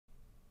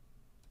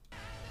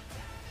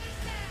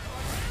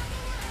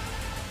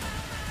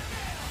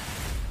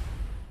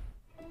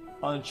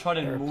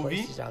Uncharted There are movie?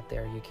 places out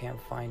there you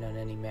can't find on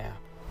any map.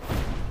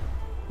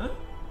 Huh?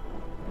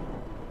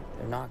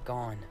 They're not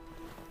gone.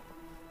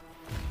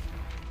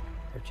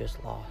 They're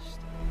just lost.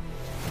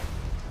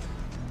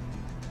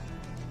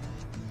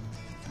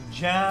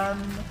 Jan,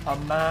 a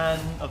man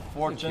of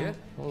fortune, Kid,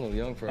 a little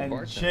young for a and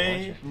bartender,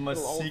 Jay aren't you?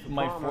 must seek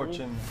my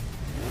fortune.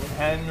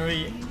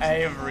 Henry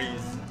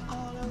Avery's.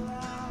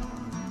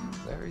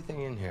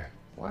 Everything in here.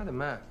 Why the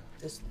map?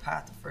 This is the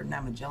path that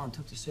Ferdinand Magellan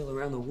took to sail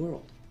around the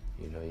world.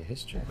 You know your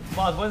history.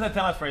 Boss, what does that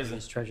tell my phrase?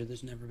 This treasure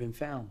that's never been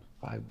found.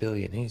 5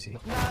 billion, easy.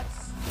 I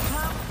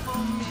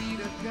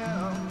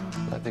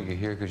think you're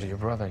here because of your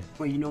brother.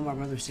 Well, you know my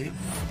brother Sam?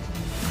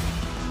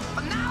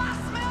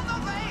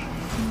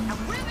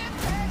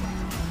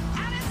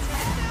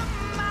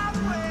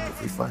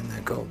 If we find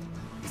that gold,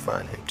 we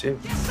find him too.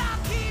 Who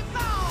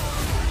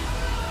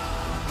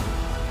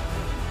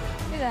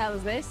the hell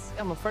is this?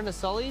 I'm a friend of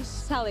Sully's.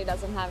 Sully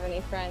doesn't have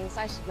any friends.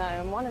 I should know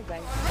I'm one of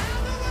them.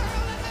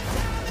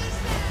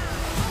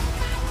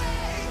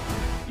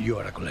 You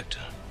are a collector.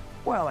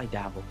 Well, I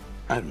dabble.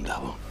 I don't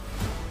dabble.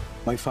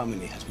 My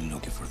family has been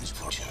looking for this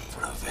fortune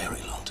for a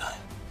very long time.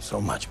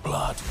 So much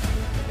blood.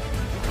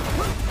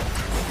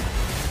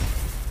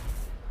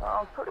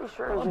 I'm pretty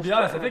sure. I'll be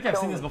honest, I think I've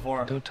seen this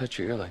before. Don't touch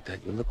your ear like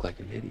that. You look like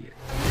an idiot.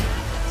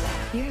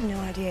 You have no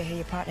idea who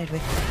you partnered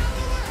with.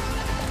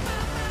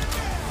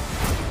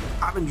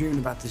 I've been dreaming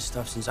about this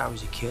stuff since I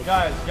was a kid.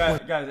 Guys,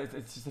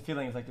 it's just a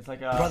feeling. It's like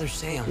Brother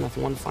Sam left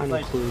one final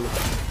like- clue.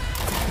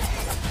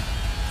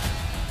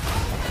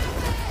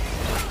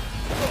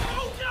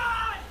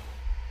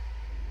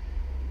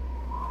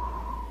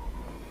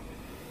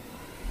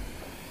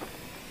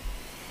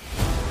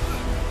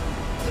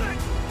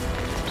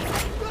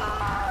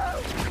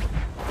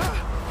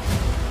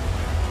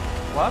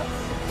 What?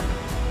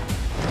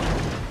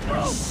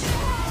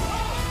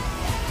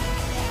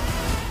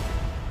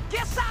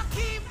 Guess I'll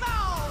keep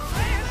on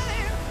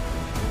living.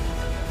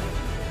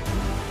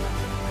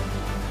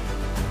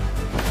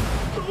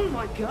 Oh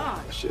my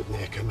god! I shouldn't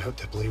have come out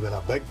to play with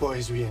the big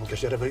boys, Ian,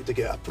 because you're about to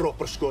get a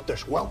proper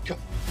Scottish welcome.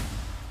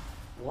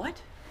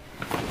 What?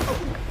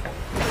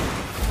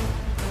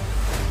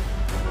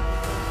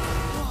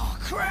 Oh,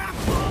 crap!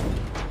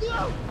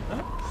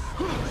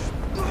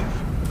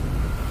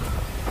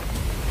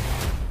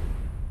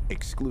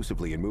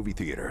 Exclusively in movie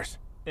theaters.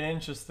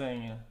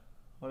 Interesting.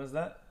 What is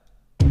that?